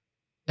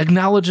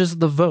acknowledges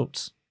the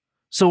votes.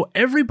 So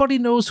everybody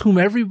knows whom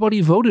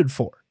everybody voted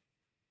for,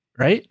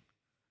 right?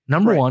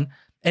 Number one.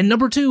 And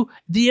number two,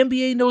 the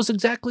NBA knows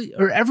exactly,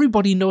 or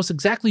everybody knows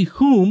exactly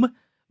whom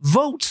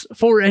votes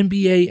for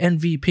NBA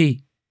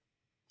MVP.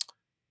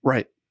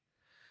 Right.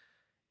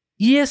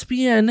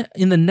 ESPN,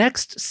 in the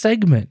next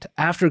segment,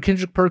 after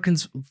Kendrick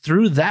Perkins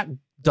threw that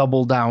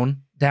double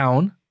down,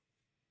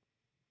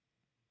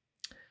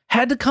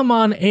 had to come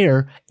on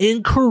air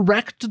and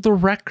correct the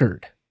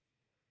record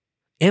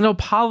and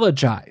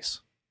apologize.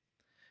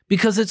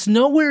 Because it's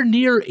nowhere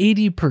near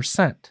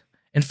 80%.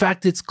 In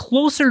fact, it's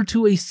closer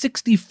to a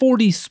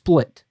 60-40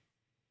 split.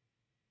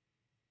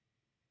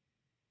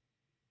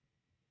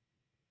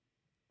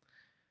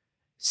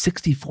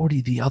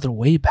 $60-40 the other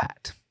way,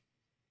 Pat.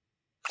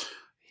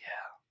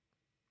 Yeah.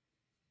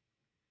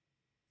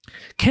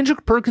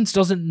 Kendrick Perkins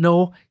doesn't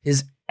know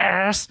his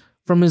ass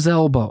from his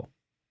elbow.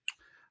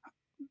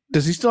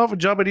 Does he still have a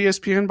job at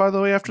ESPN, by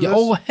the way, after this?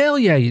 Oh, hell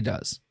yeah, he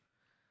does.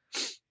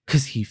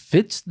 Because he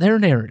fits their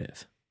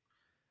narrative.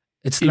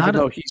 It's Even not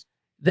though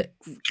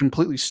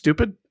completely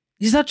stupid?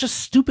 He's not just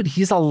stupid.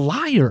 He's a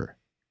liar.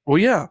 Well,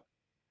 yeah.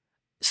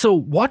 So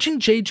watching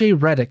JJ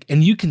Redick,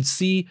 and you can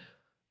see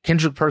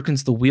Kendrick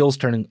Perkins, the wheels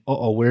turning.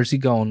 Where's he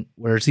going?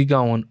 Where's he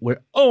going?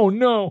 Where? Oh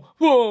no!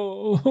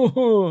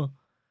 Whoa.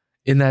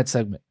 In that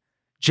segment,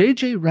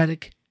 JJ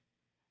Redick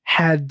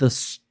had the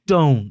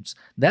stones.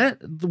 That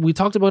we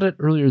talked about it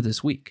earlier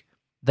this week.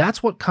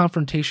 That's what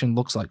confrontation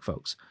looks like,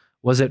 folks.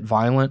 Was it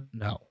violent?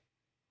 No.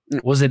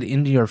 Was it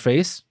into your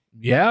face?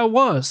 Yeah, it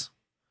was.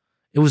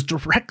 It was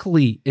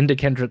directly into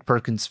Kendrick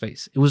Perkins'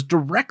 face. It was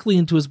directly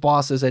into his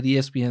bosses at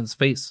ESPN's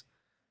face.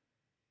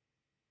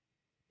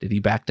 Did he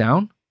back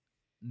down?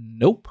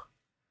 Nope.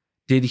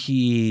 Did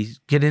he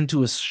get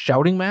into a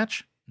shouting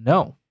match?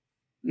 No.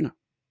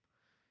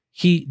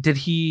 Did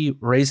he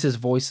raise his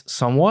voice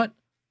somewhat?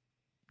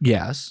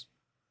 Yes.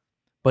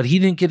 But he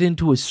didn't get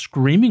into a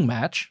screaming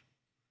match.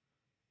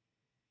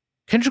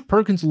 Kendrick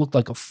Perkins looked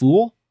like a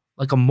fool,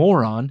 like a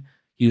moron.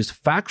 He was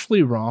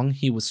factually wrong.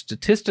 He was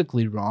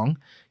statistically wrong.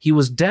 He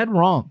was dead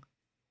wrong.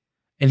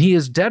 And he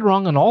is dead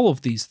wrong on all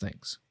of these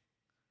things.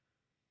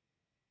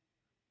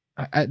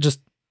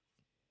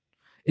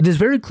 It is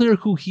very clear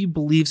who he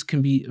believes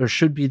can be or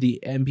should be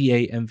the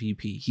NBA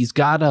MVP. He's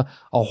got a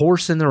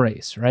horse in the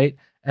race, right?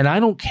 And I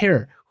don't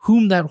care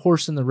whom that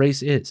horse in the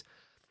race is.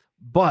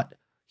 But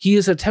he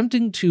is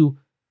attempting to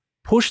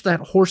push that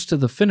horse to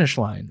the finish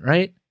line,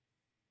 right?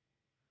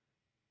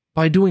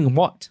 By doing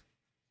what?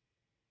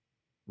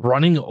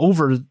 Running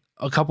over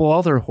a couple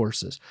other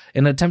horses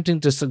and attempting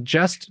to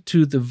suggest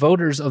to the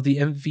voters of the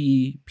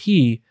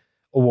MVP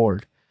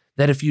award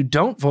that if you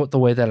don't vote the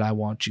way that I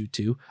want you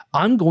to,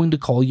 I'm going to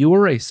call you a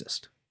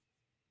racist.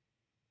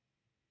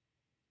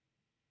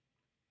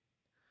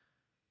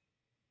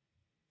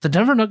 The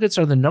Denver Nuggets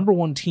are the number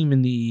one team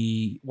in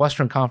the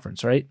Western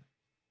Conference, right?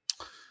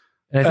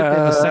 And I think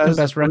they're the second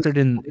best record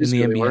in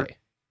the NBA.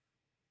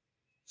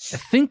 I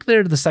think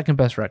they're the second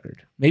best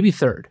record, maybe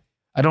third.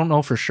 I don't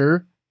know for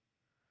sure.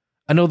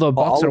 I know the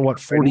Bucks are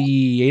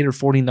 48 or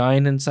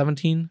 49 and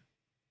 17.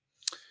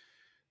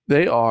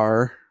 They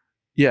are,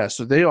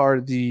 so they are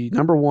the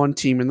number one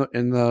team in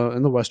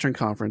the Western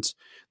Conference.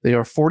 They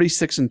are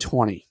 46 and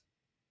 20.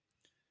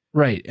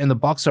 Right, and the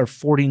Bucks are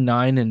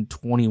 49 and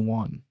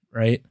 21,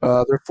 right?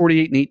 They're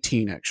 48 and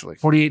 18 actually.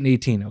 48 and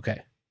 18,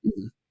 okay.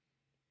 Mm-hmm.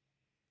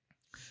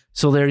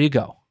 So there you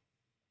go.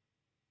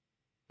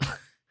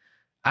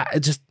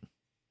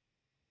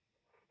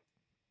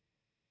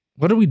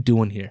 What are we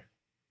doing here?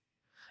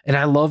 And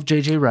I love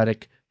JJ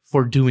Redick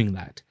for doing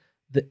that.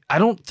 I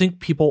don't think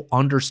people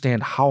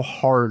understand how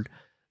hard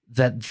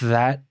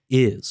that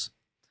is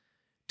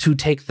to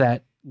take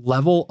that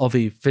level of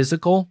a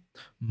physical,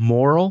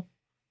 moral,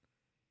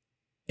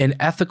 and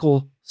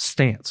ethical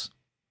stance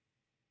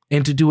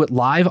and to do it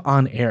live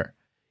on air.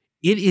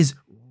 It is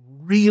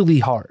really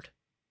hard.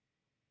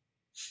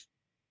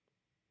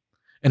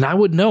 And I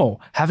would know,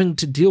 having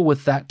to deal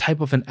with that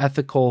type of an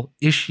ethical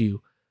issue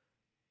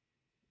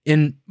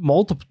in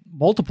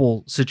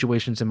multiple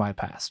situations in my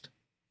past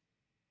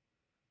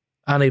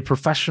on a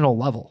professional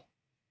level.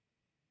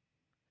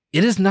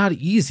 It is not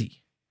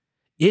easy.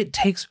 It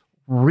takes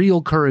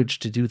real courage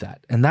to do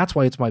that. And that's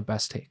why it's my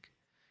best take.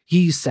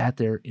 He sat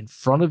there in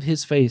front of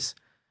his face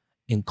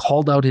and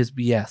called out his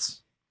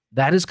BS.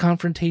 That is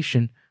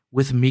confrontation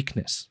with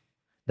meekness.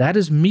 That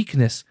is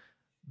meekness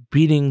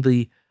beating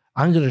the,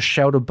 I'm going to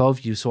shout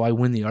above you so I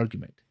win the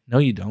argument. No,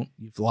 you don't.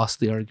 You've lost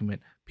the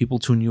argument. People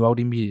tune you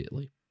out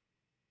immediately.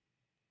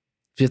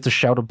 If you have to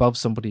shout above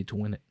somebody to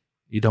win it,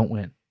 you don't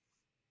win.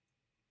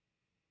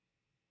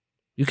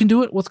 You can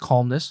do it with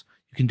calmness.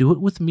 You can do it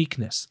with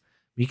meekness.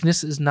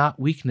 Meekness is not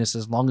weakness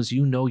as long as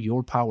you know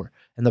your power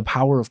and the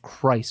power of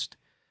Christ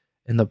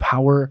and the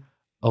power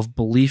of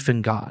belief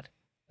in God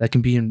that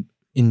can be in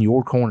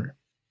your corner.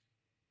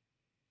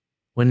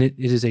 When it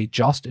is a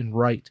just and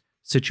right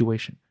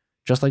situation,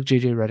 just like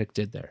JJ Redick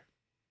did there.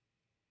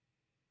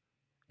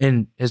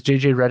 And has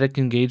JJ Redick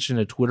engaged in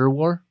a Twitter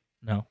war?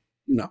 No.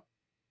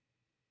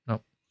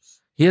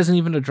 He hasn't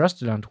even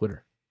addressed it on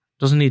Twitter.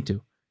 Doesn't need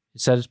to. He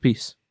said his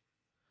piece.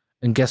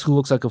 And guess who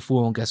looks like a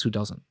fool and guess who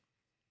doesn't?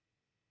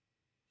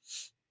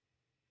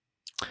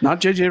 Not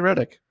JJ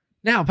Redick.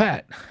 Now,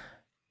 Pat,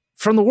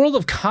 from the world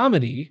of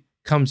comedy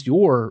comes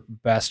your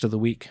best of the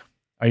week.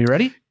 Are you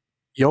ready?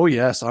 Yo,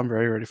 yes, I'm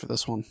very ready for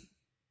this one.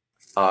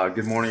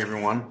 Good morning,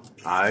 everyone.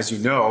 As you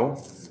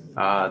know,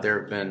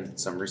 there have been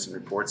some recent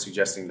reports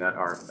suggesting that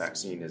our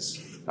vaccine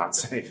is not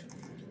safe.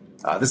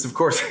 This, of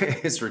course,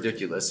 is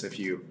ridiculous. If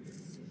you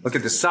look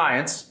at the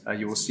science,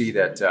 you will see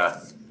that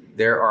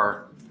there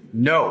are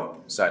no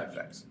side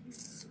effects.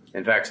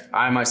 In fact,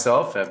 I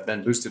myself have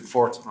been boosted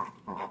 4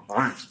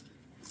 times.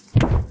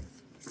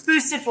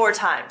 Boosted 4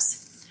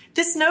 times.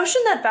 This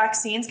notion that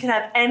vaccines can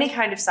have any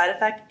kind of side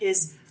effect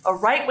is a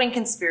right-wing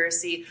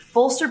conspiracy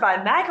bolstered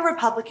by MAGA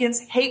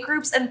Republicans, hate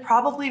groups, and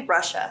probably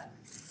Russia.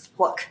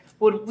 Look,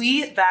 would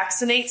we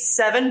vaccinate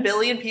 7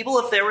 billion people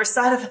if there were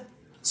side effects?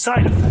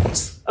 Side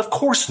effects? Of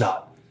course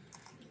not.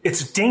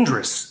 It's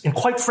dangerous and,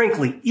 quite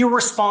frankly,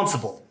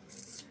 irresponsible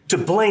to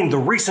blame the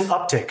recent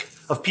uptick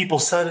of people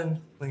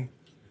suddenly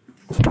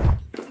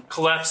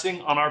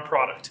collapsing on our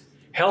product.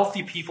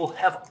 Healthy people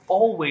have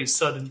always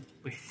suddenly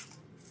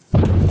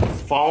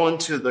fallen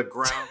to the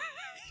ground.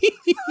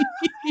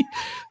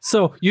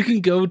 So you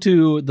can go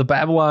to the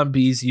Babylon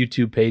Bees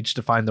YouTube page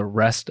to find the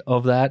rest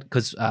of that,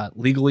 because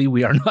legally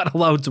we are not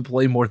allowed to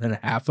play more than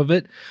half of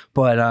it.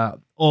 But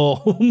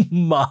oh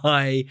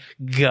my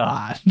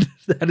God,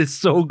 that is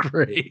so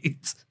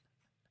great.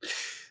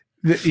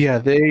 Yeah,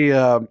 they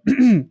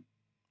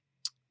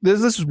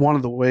this is one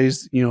of the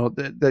ways,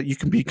 that you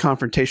can be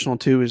confrontational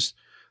too, is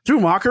through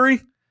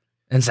mockery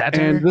and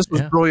satire. And this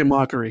was brilliant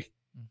mockery.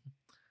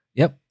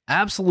 Yep,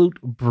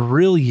 absolute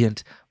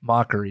brilliant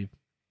mockery.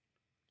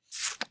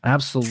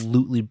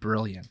 Absolutely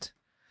brilliant.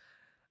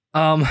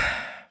 I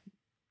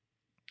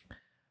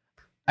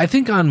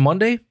think on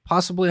Monday,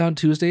 possibly on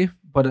Tuesday,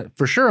 but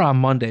for sure on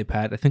Monday,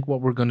 Pat, I think what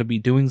we're going to be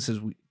doing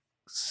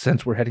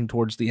since we're heading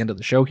towards the end of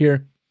the show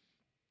here,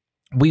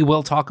 we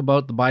will talk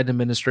about the Biden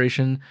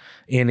administration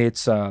and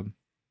its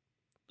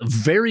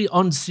very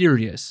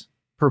unserious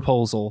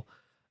proposal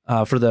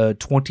for the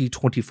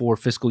 2024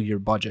 fiscal year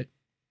budget.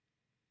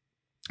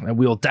 And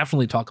we will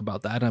definitely talk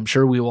about that. I'm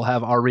sure we will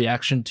have our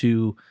reaction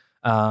to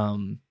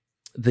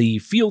the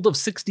field of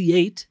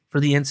 68 for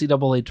the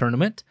NCAA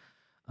tournament.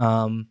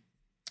 I'm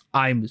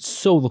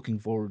so looking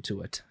forward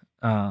to it.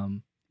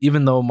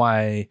 Even though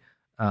my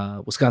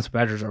Wisconsin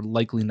Badgers are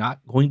likely not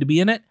going to be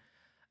in it,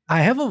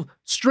 I have a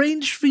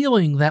strange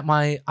feeling that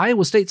my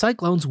Iowa State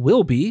Cyclones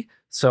will be.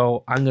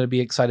 So I'm going to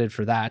be excited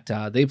for that.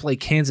 They play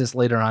Kansas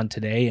later on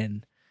today.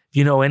 And if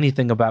you know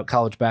anything about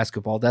college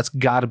basketball, that's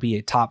got to be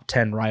a top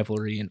 10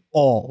 rivalry in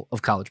all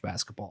of college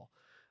basketball.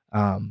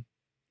 That's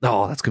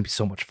going to be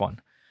so much fun.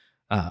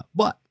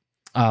 But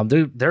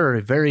they're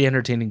a very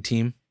entertaining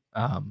team.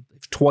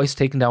 They've twice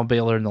taken down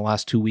Baylor in the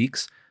last 2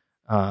 weeks.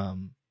 It's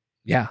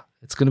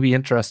going to be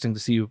interesting to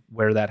see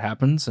where that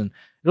happens. And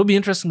it'll be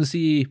interesting to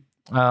see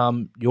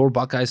your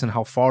Buckeyes and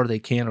how far they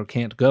can or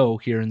can't go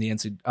here in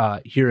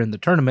the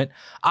tournament.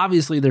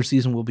 Obviously, their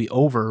season will be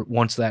over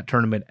once that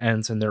tournament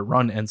ends and their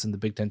run ends in the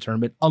Big Ten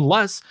tournament,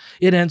 unless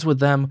it ends with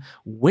them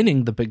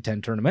winning the Big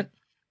Ten tournament.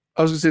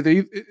 I was going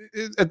to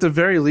say, at the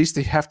very least,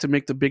 they have to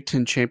make the Big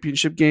Ten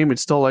championship game.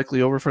 It's still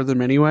likely over for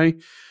them anyway.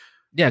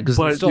 Yeah, because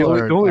the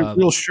only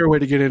real sure way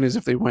to get in is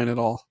if they win it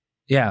all.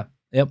 Yeah,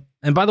 yep.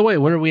 And by the way,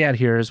 where are we at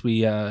here as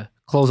we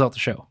close out the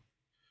show?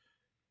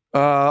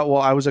 Well,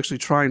 I was actually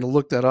trying to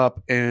look that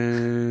up,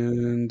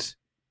 and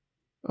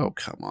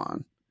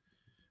come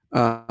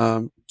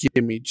on.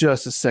 Give me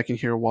just a second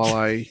here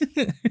while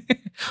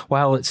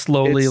it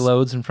slowly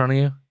loads in front of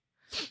you.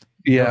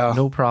 Yeah,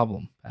 no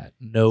problem, Pat.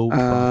 No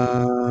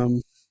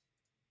problem.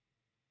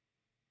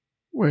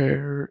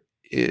 Where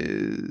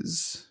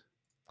is?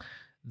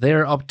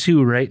 They're up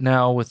 2 right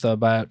now with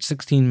about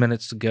 16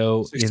 minutes to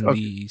go in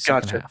the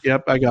second half.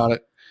 Yep, I got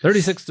it.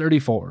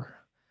 36-34.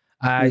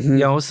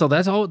 So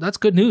that's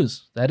good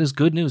news. That is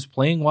good news.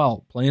 Playing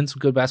well, playing some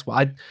good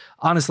basketball.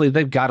 Honestly,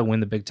 they've got to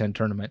win the Big Ten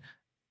tournament.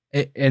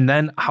 And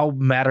then how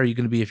mad are you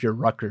going to be if you're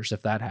Rutgers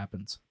if that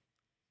happens?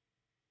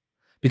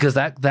 Because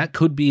that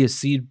could be a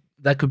seed.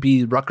 That could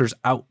be Rutgers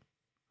out.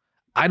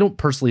 I don't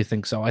personally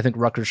think so. I think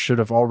Rutgers should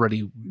have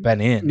already been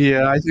in.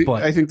 Yeah, I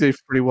think they've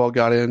pretty well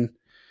got in.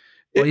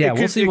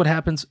 We'll see what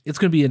happens. It's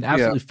going to be an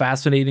absolutely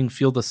fascinating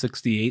field of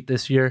 68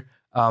 this year.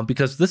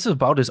 Because this is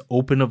about as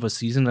open of a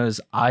season as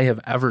I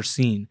have ever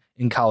seen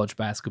in college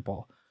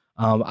basketball.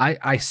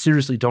 I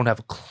seriously don't have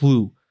a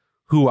clue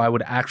who I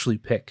would actually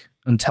pick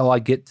until I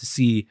get to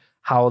see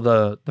how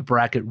the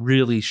bracket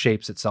really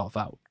shapes itself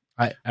out.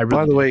 By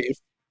the way,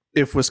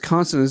 if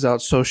Wisconsin is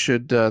out, so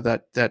should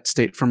that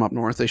state from up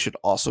north. They should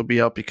also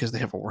be out because they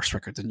have a worse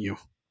record than you.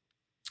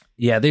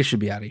 Yeah, they should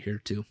be out of here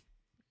too.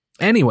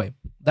 Anyway,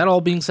 that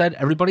all being said,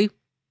 everybody,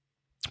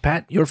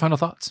 Pat, your final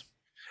thoughts.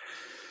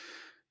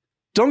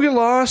 Don't get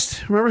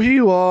lost. Remember who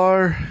you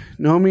are.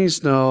 No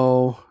means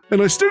no.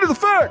 And I stated the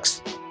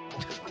facts.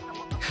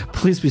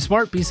 Please be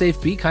smart, be safe,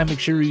 be kind. Make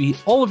sure you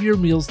eat all of your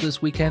meals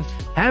this weekend.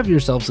 Have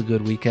yourselves a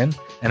good weekend.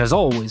 And as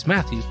always,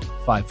 Matthew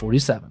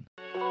 547.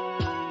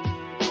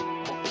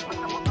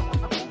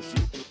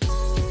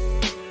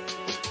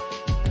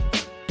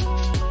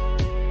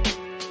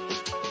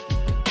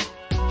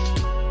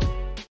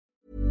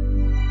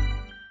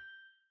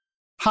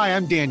 Hi,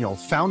 I'm Daniel,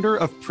 founder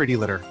of Pretty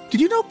Litter.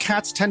 Did you know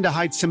cats tend to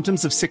hide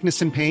symptoms of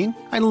sickness and pain?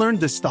 I learned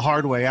this the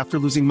hard way after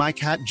losing my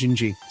cat,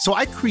 Gingy. So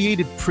I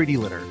created Pretty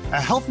Litter,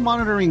 a health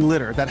monitoring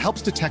litter that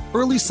helps detect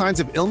early signs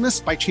of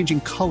illness by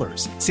changing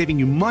colors, saving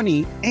you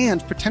money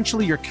and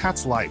potentially your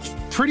cat's life.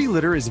 Pretty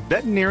Litter is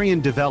veterinarian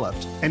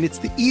developed, and it's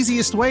the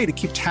easiest way to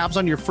keep tabs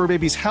on your fur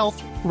baby's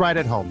health right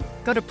at home.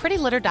 Go to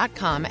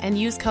prettylitter.com and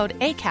use code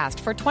ACAST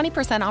for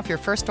 20% off your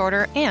first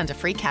order and a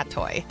free cat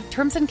toy.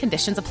 Terms and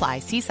conditions apply.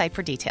 See site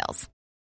for details.